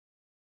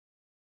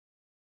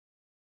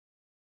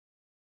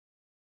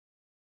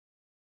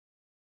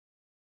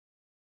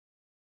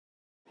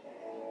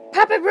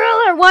Puppet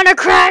ruler, want a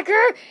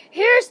cracker?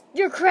 Here's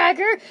your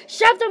cracker.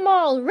 Shove them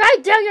all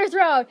right down your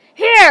throat.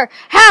 Here,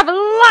 have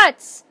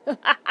lots.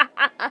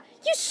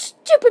 You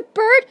stupid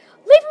bird.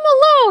 Leave him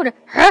alone.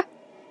 Huh?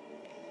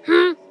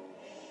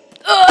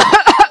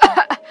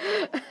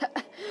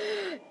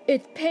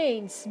 It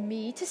pains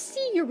me to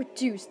see you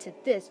reduced to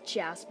this,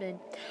 Jasmine.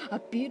 A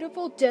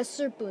beautiful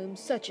desert bloom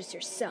such as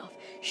yourself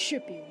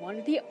should be one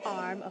of the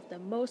arm of the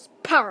most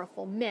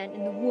powerful men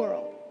in the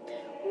world.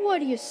 What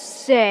do you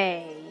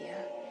say,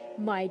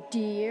 my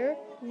dear?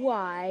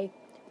 Why,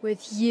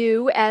 with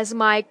you as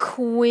my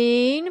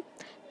queen?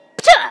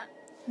 Ptah!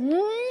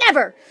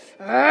 Never!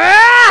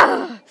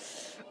 Ah!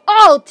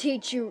 I'll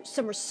teach you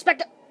some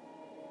respect.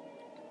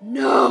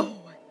 No!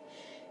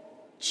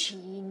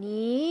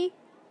 Genie,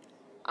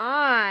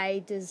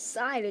 I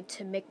decided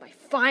to make my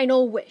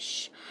final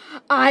wish.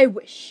 I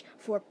wish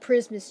for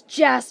Princess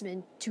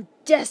Jasmine to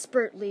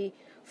desperately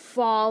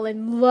fall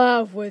in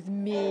love with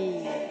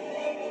me.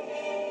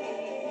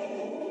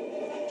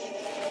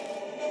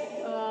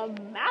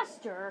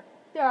 Master,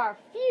 there are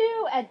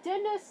few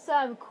addenda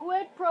some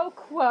quid pro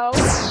quo.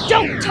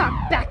 Don't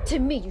talk back to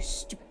me, you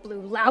stupid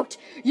blue lout.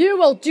 You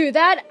will do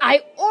that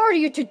I order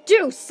you to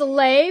do,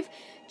 slave.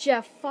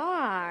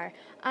 Jafar,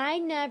 I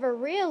never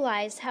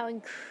realized how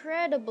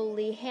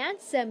incredibly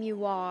handsome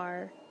you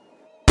are.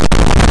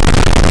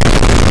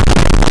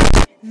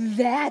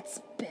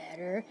 That's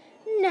better.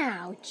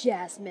 Now,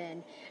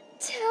 Jasmine,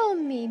 tell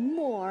me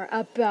more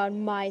about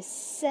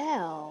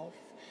myself.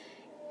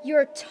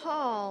 You're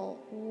tall,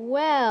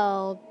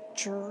 well-dressed.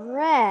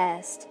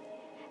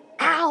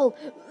 Ow,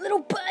 little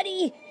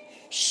buddy!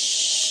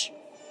 Shh!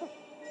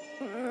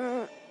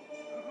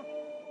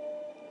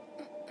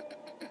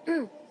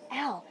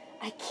 Al,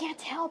 I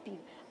can't help you.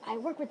 I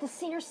work with the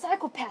senior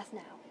psychopath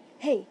now.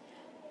 Hey,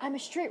 I'm a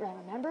straight man,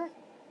 remember?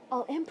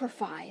 I'll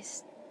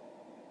improvise.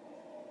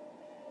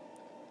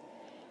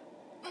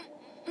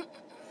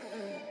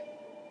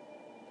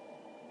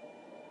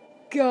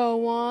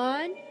 Go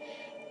on.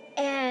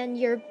 And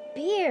your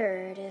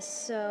beard is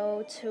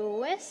so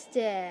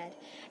twisted.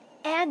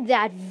 And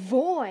that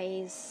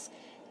voice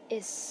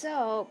is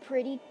so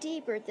pretty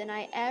deeper than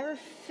I ever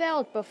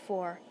felt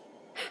before.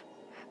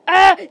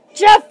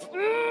 Jeff!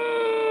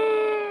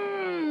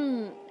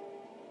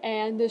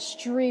 And the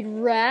street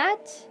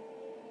rat?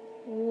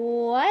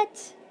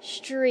 What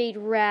street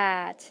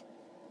rat?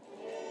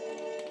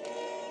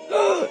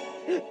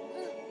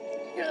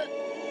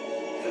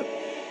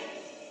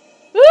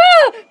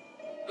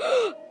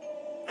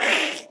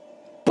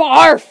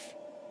 Barf!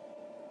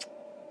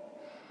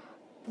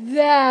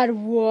 That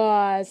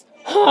was...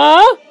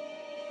 Huh?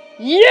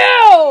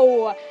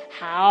 You!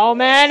 How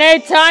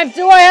many times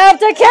do I have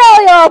to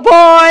kill you,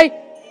 boy?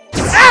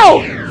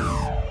 Ow!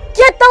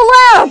 Get the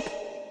lamp!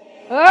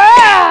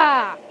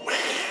 Ah!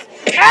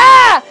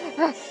 Ah!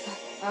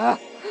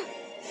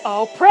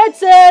 Oh,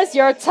 princess,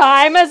 your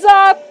time is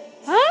up!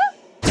 Huh?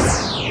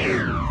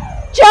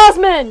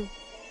 Jasmine!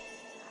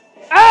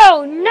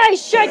 Oh,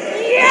 nice shot!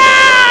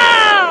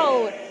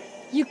 Yow!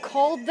 You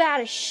called that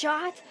a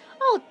shot?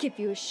 I'll give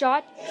you a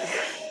shot.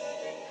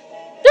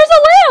 There's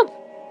a lamp!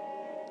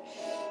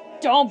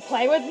 Don't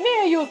play with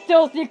me, you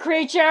filthy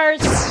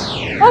creatures!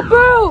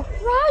 Abu!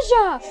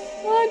 Raja!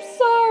 I'm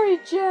sorry,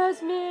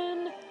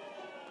 Jasmine.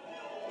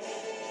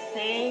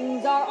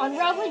 Things are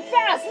unraveling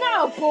fast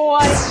now,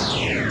 boy!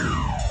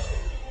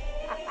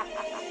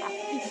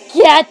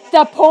 Get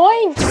the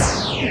point?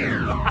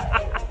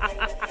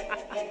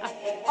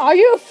 Are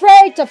you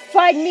afraid to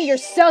fight me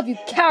yourself, you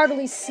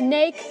cowardly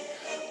snake?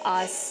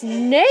 A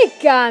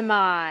snake am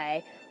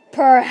I?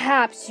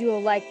 Perhaps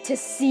you'll like to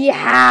see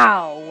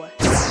how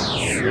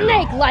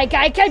snake-like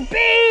I can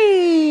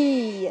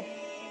be!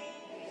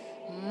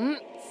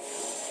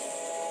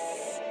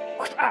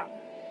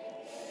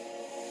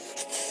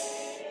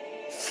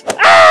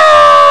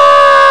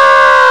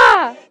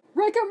 Ah!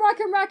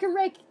 Rack and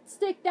rake,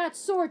 stick that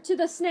sword to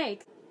the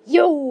snake.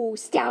 Yo,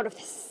 stay out of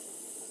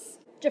this.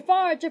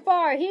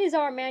 Jafar, he's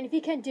our man. If he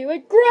can do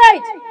it,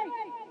 great!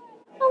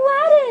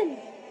 Aladdin!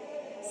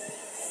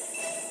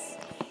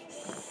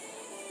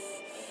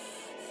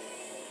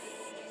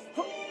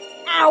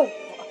 Ow!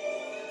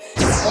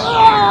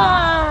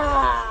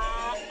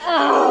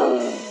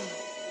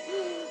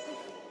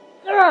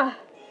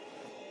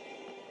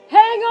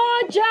 Hang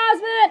on,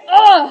 Jasmine!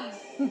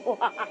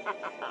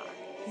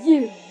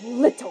 You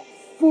little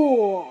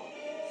fool!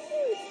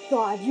 You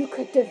thought you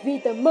could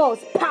defeat the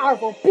most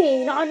powerful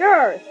being on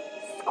Earth!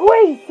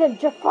 Squeeze him,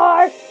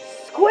 Jafar!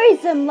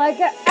 Squeeze him like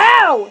a...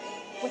 Ow!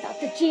 Without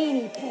the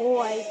genie,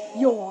 boy,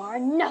 you're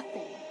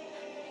nothing.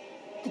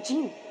 The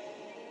genie!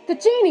 The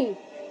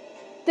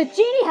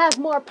genie has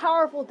more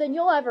powerful than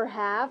you'll ever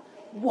have.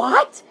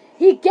 What?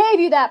 He gave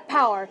you that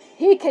power.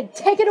 He can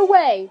take it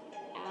away.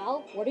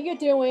 Al, what are you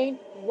doing?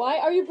 Why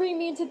are you bringing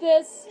me into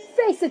this?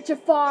 Face it,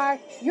 Jafar.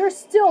 You're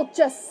still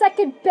just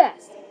second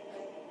best.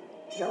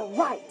 You're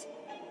right.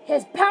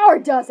 His power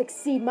does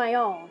exceed my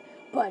own,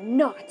 but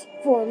not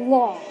for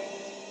long.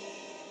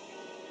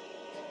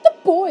 The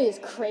boy is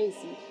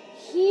crazy.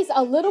 He's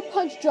a little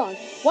punch drunk.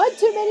 One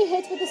too many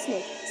hits with the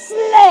snake.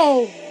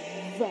 Slave!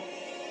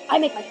 I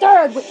make my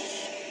third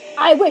wish.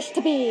 I wish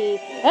to be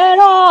an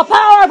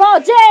all-powerful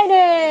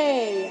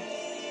genie!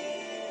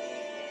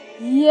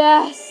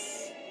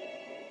 Yes!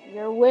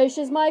 Your wish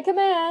is my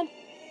command.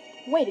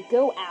 Way to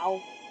go,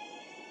 Owl.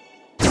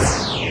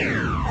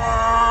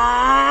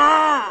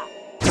 Ah!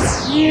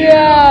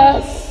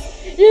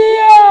 Yes!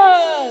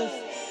 Yes!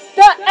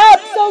 The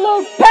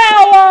absolute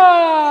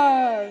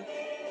power!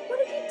 What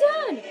have you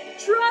done?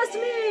 Trust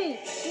me!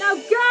 Now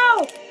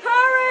go!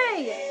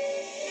 Hurry!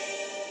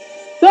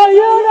 The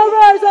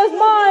universe is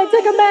mine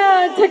to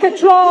command, to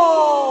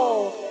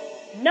control!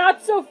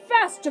 Not so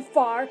fast,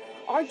 Jafar.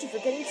 Aren't you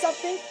forgetting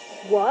something?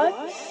 What?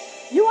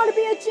 You want to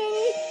be a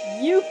genie?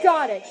 You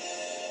got it.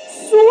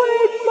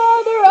 Sweet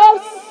mother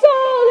of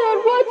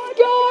solid, what's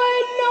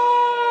going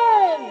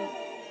on?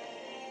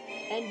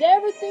 And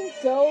everything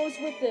goes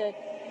with it.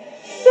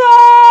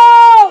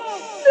 No!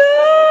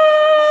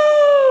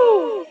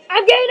 No!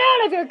 I'm getting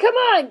out of here. Come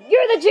on.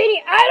 You're the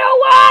genie I don't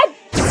want.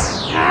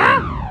 Huh?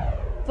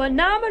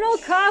 Phenomenal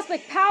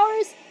cosmic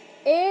powers,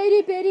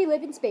 itty-bitty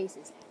living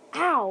spaces.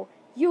 Ow,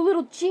 you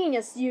little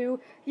genius, you.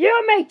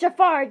 You made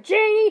Jafar a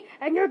genie,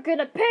 and you're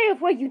gonna pay with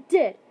what you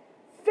did.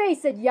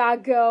 Face it,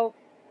 Yago.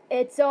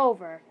 It's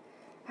over.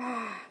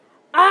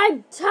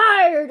 I'm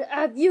tired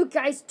of you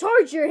guys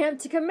torturing him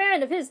to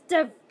command of his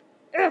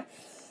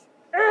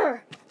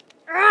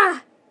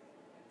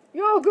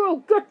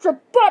Yago, get your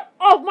butt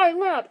off my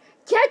lamp.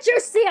 Can't you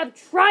see I'm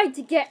trying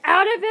to get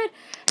out of it?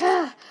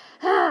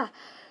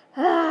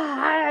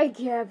 I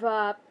give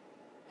up.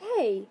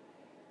 Hey,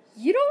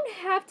 you don't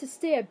have to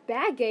stay a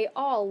bad guy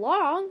all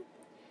along.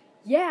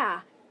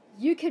 Yeah,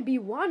 you can be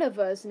one of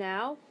us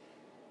now.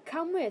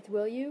 Come with,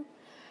 will you?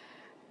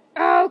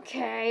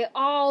 Okay,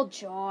 I'll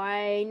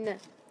join.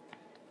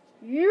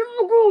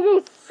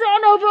 You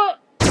son of a...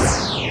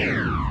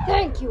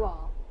 Thank you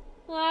all.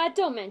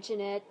 Don't mention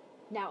it.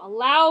 Now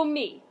allow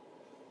me.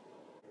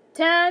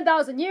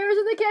 10,000 years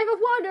in the Cave of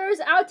Wonders,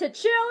 out to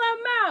chill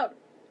and mount.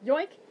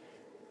 Yoink.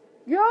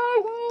 Yo,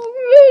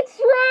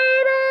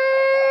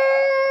 traitor!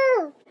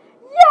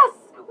 Yes,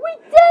 we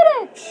did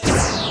it!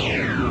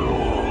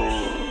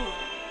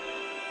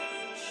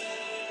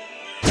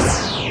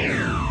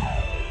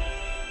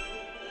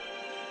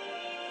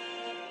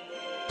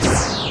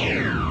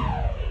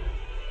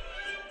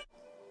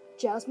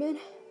 Jasmine,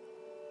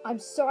 I'm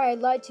sorry I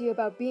lied to you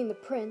about being the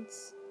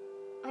prince.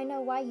 I know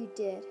why you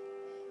did.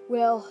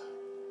 Well,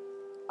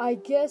 I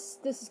guess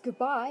this is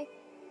goodbye.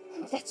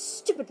 That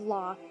stupid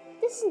law.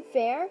 This isn't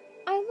fair.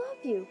 I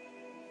love you.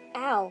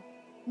 Al,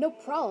 no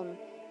problem.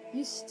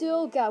 You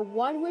still got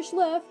one wish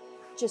left.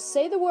 Just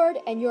say the word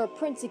and you're a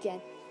prince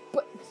again.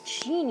 But,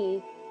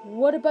 Genie,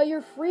 what about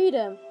your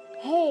freedom?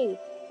 Hey,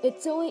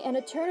 it's only an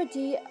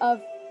eternity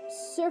of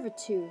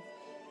servitude.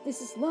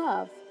 This is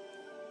love.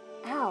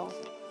 Al,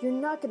 you're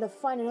not gonna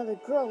find another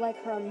girl like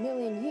her a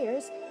million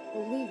years.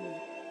 Believe me,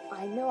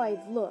 I know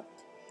I've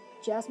looked.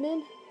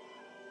 Jasmine,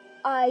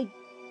 I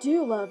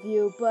do love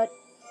you, but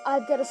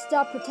I've got to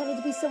stop pretending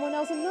to be someone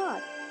else I'm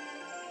not.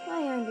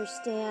 I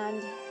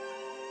understand.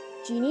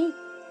 Genie,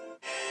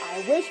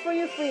 I wish for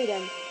your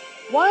freedom.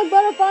 One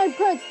butterfly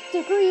prince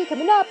decree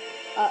coming up.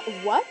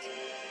 What?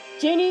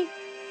 Genie,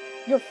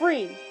 you're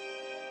free.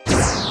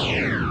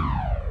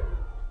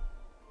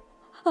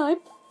 I'm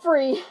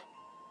free.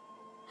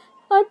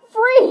 I'm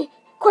free!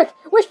 Quick,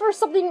 wish for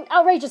something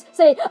outrageous.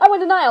 Say, I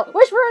want the Nile.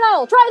 Wish for an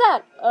Nile. Try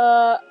that.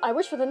 I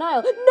wish for the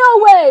Nile. No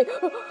way!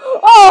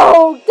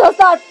 Oh, does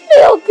that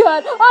feel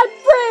good? I'm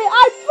free!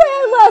 I'm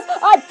fearless!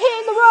 I'm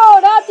hitting the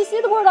road! I have to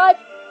see the word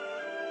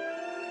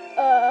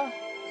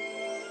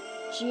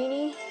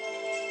Genie,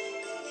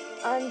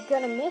 I'm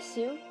gonna miss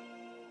you.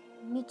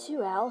 Me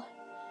too, Al.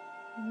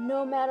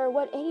 No matter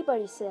what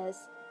anybody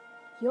says,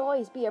 you'll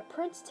always be a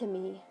prince to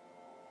me.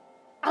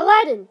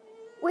 Aladdin!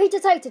 We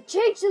decided to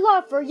change the law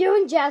for you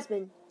and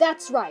Jasmine.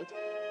 That's right.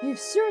 You've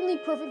certainly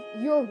proven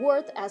your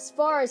worth as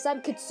far as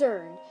I'm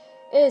concerned.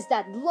 It is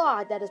that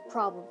law that is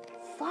problem.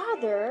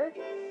 Father?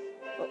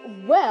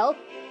 Well,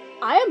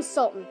 I am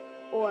Sultan.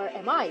 Or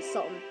am I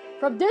Sultan?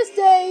 From this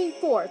day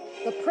forth,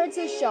 the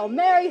princess shall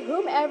marry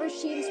whomever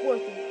she is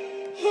worthy.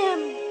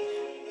 Him.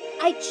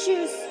 I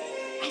choose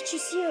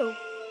you.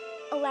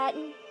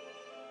 Aladdin.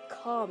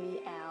 Call me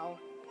Al.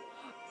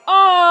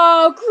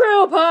 Oh,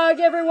 group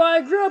hug,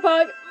 everyone. Group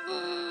hug.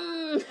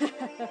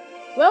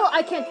 Well,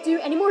 I can't do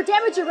any more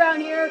damage around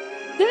here.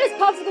 This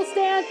popsicle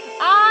stand,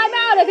 I'm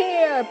out of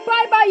here.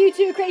 Bye-bye, you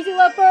two crazy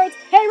lovebirds.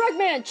 Hey,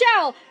 Rugman,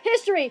 ciao,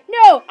 history.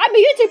 No, I'm a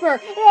YouTuber.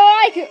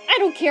 I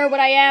don't care what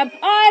I am.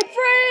 I'm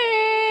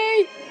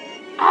free.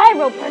 I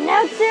will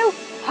pronounce you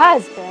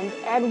husband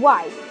and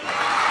wife.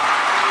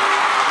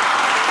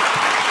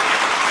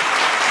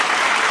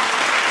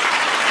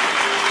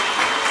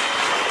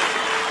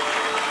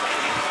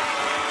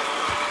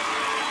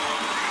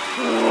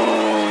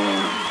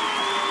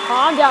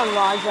 Calm down,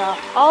 Raja.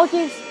 I'll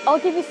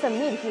give you some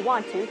meat if you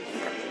want to.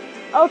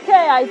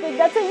 Okay, I think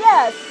that's a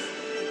yes.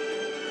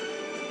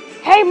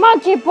 Hey,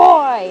 monkey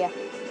boy!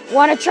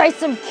 Want to try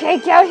some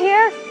cake out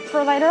here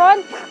for later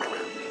on?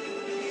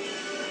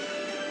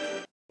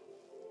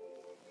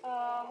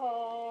 A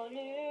whole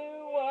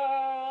new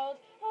world,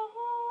 a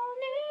whole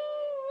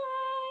new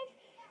life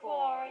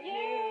for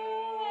you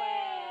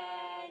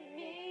and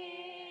me.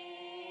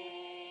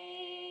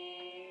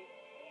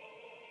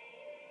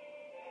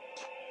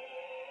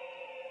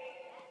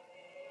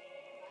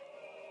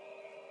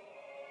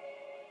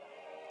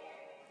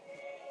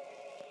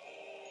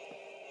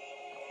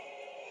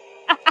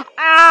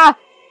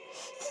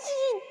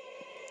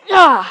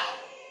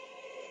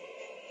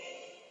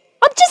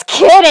 I'm just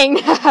kidding.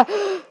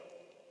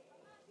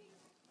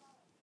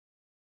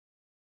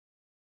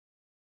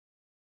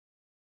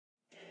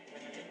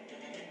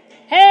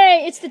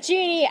 Hey, it's the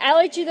genie. I'd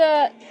like you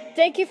to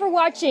thank you for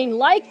watching.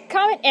 Like,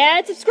 comment,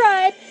 and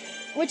subscribe,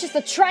 which is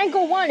the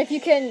triangle one if you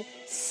can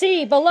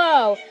see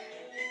below.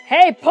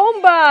 Hey,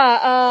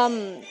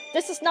 Pumbaa!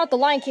 This is not the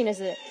Lion King,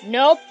 is it?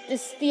 Nope,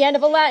 this is the end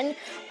of Aladdin.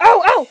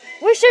 Oh,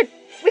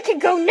 we can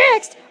go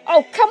next!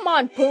 Oh, come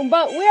on,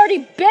 Pumbaa, we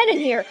already been in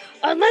here.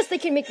 Unless they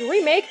can make a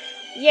remake.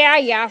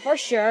 Yeah, for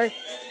sure.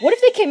 What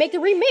if they can make the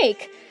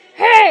remake?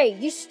 Hey,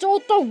 you stole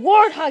the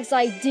Warthog's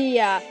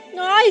idea.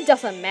 No, it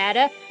doesn't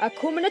matter.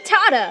 Hakuna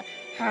Matata.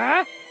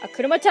 Huh?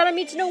 Hakuna Matata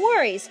means no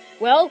worries.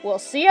 Well, we'll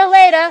see you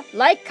later.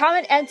 Like,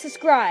 comment, and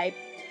subscribe.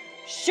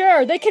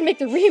 Sure, they can make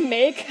the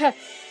remake.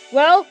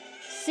 Well,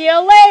 see you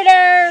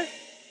later!